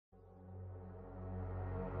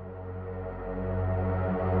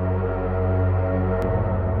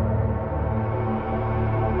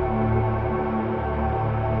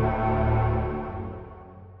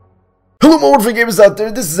Hello, my wonderful gamers out there.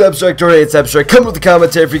 This is Abstract, or hey, it's Abstract. Come with the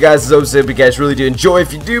commentary for you guys. As always, if you guys really do enjoy.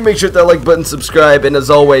 If you do, make sure to hit that like button, subscribe, and as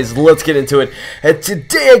always, let's get into it. And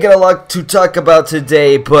today, I got a lot to talk about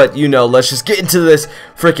today, but you know, let's just get into this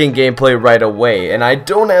freaking gameplay right away. And I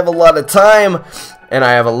don't have a lot of time, and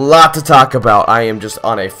I have a lot to talk about. I am just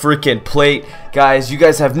on a freaking plate. Guys, you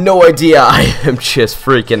guys have no idea. I am just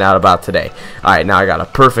freaking out about today. Alright, now I got a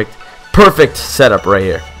perfect setup right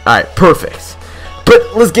here. Alright, perfect.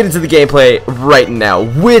 But let's get into the gameplay right now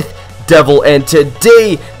with Devil, and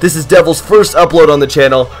today this is Devil's first upload on the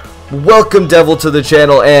channel. Welcome Devil to the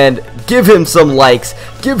channel and give him some likes,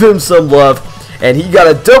 give him some love. And he got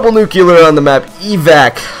a double nuclear on the map,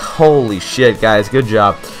 EVAC. Holy shit, guys, good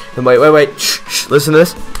job. And wait, shh, listen to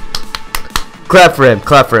this. Clap for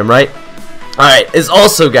him, right? Alright, as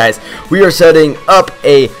also, guys, we are setting up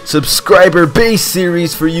a subscriber base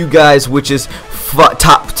series for you guys, which is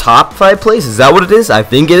top 5 plays. Is that what it is? I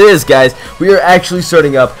think it is, guys. We are actually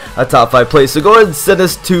starting up a top 5 plays. So go ahead and send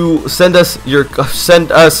us your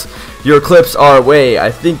clips our way.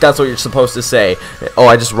 I think that's what you're supposed to say. Oh,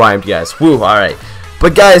 I just rhymed, guys. Woo, alright.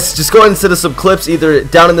 But guys, just go ahead and send us some clips. Either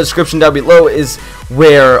down in the description down below is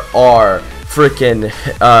where our freaking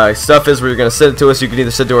stuff is, where you're gonna send it to us. You can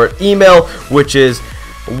either send it to our email, which is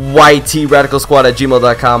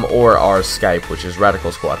ytradicalsquad@gmail.com, or our Skype, which is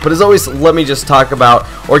RadicalSquad. But as always, let me just talk about,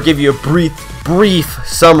 or give you a brief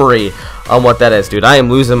summary on what that is. Dude, I am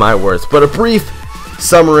losing my words. But a brief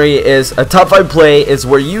summary is a top 5 play is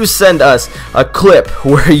where you send us a clip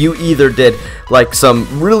where you either did like some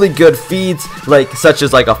really good feeds, like such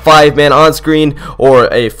as like a 5-man on screen or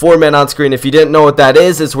a 4-man on screen. If you didn't know what that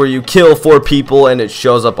is, it's where you kill 4 people and it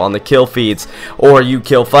shows up on the kill feeds, or you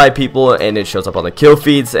kill 5 people and it shows up on the kill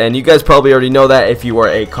feeds. And you guys probably already know that if you are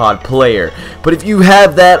a COD player. But if you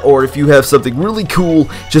have that, or if you have something really cool,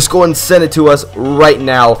 just go and send it to us right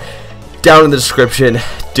now down in the description.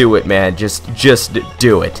 Do it, man, just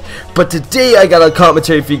do it. But today I got a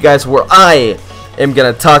commentary for you guys where I am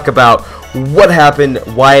gonna talk about what happened,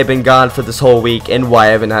 why I've been gone for this whole week, and why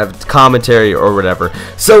I haven't had commentary or whatever.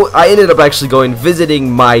 So I ended up actually visiting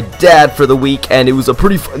my dad for the week, and it was a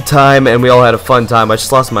pretty fun time, and we all had a fun time. I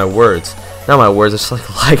just lost my words. Not my words, I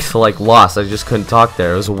just like lost. I just couldn't talk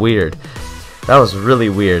there. It was weird. That was really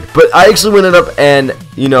weird. But I actually ended up and,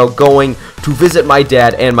 you know, going to visit my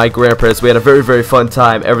dad and my grandparents. We had a very fun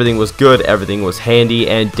time. Everything was good. Everything was handy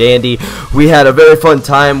and dandy. We had a very fun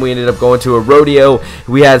time. We ended up going to a rodeo.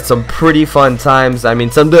 We had some pretty fun times. I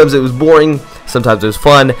mean, sometimes it was boring. Sometimes it was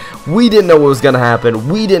fun. We didn't know what was going to happen.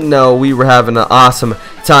 We didn't know. We were having an awesome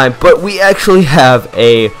time. But we actually have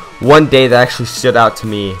one day that actually stood out to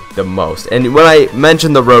me the most. And when I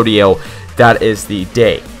mentioned the rodeo, that is the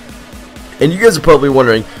day. And you guys are probably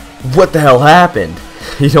wondering, what the hell happened?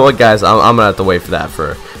 You know what, guys? I'm gonna have to wait for that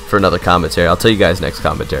for another commentary. I'll tell you guys next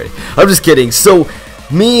commentary. I'm just kidding. So,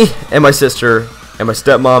 me and my sister and my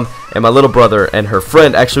stepmom and my little brother and her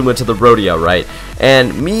friend actually went to the rodeo, right?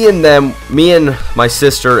 And me and my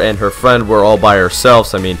sister and her friend were all by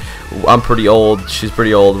ourselves. I mean, I'm pretty old. She's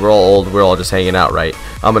pretty old. We're all old. We're all just hanging out, right?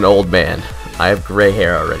 I'm an old man. I have gray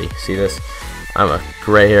hair already. See this? I'm a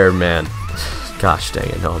gray-haired man. Gosh dang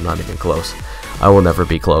it, no, I'm not even close. I will never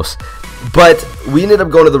be close. But we ended up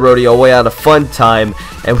going to the rodeo. We had a fun time,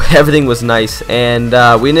 and everything was nice. And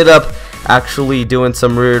we ended up actually doing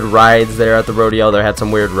some weird rides there at the rodeo. They had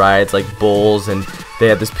some weird rides, like bulls, and they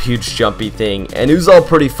had this huge jumpy thing. And it was all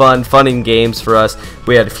pretty fun and games for us.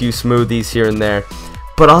 We had a few smoothies here and there.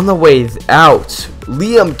 But on the way out,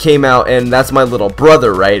 Liam came out, and that's my little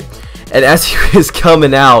brother, right? And as he was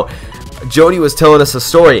coming out, Jody was telling us a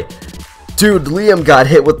story. Dude, Liam got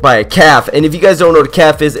hit by a calf, and if you guys don't know what a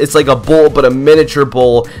calf is, it's like a bull, but a miniature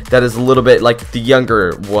bull that is a little bit like the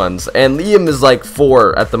younger ones. And Liam is like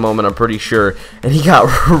 4 at the moment, I'm pretty sure, and he got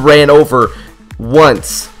ran over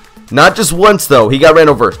once. Not just once though, he got ran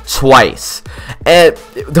over twice. And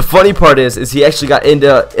the funny part is he actually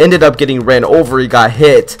ended up getting ran over. He got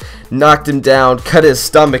hit, knocked him down, cut his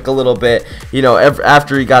stomach a little bit. You know,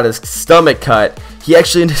 after he got his stomach cut, he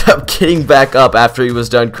actually ended up getting back up after he was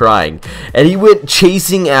done crying. And he went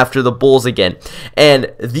chasing after the bulls again.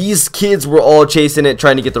 And these kids were all chasing it,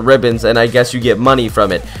 trying to get the ribbons, and I guess you get money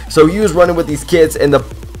from it. So he was running with these kids, and the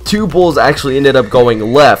 2 bulls actually ended up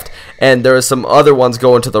going left, and there were some other ones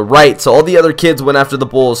going to the right. So all the other kids went after the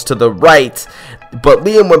bulls to the right, but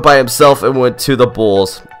Liam went by himself and went to the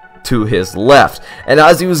bulls to his left. And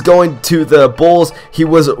as he was going to the bulls, he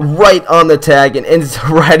was right on the tag, and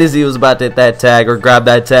right as he was about to hit that tag or grab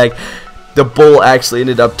that tag, the bull actually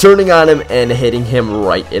ended up turning on him and hitting him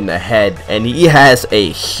right in the head. And he has a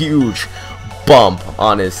huge bump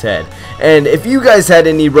on his head. And if you guys had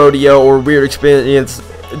any rodeo or weird experience,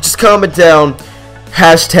 just comment down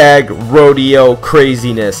hashtag rodeo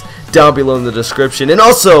craziness down below in the description, and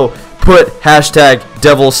also put hashtag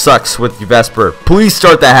devil sucks with Vesper. Please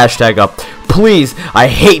start that hashtag up, please. I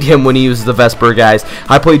hate him when he uses the Vesper, guys.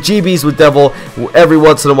 I play GBs with Devil every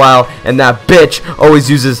once in a while, and that bitch always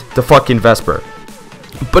uses the fucking Vesper.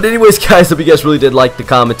 But anyways, guys, hope you guys really did like the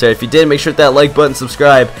commentary. If you did, make sure to hit that like button,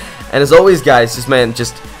 subscribe, and as always, guys,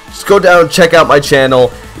 just go down, check out my channel.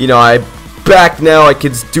 You know, I'm back now. I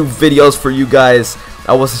can do videos for you guys.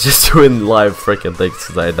 I wasn't just doing live freaking things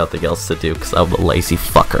because I had nothing else to do because I'm a lazy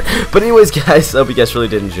fucker. But anyways, guys, I hope you guys really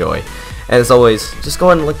did enjoy. And as always, just go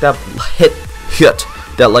ahead and hit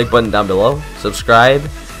that like button down below, subscribe,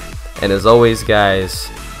 and as always, guys,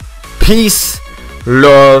 peace,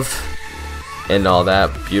 love, and all that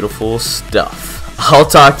beautiful stuff. I'll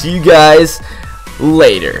talk to you guys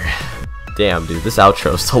later. Damn, dude, this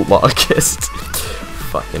outro's the longest.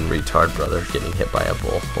 Fucking retard brother getting hit by a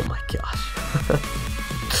bull. Oh my gosh.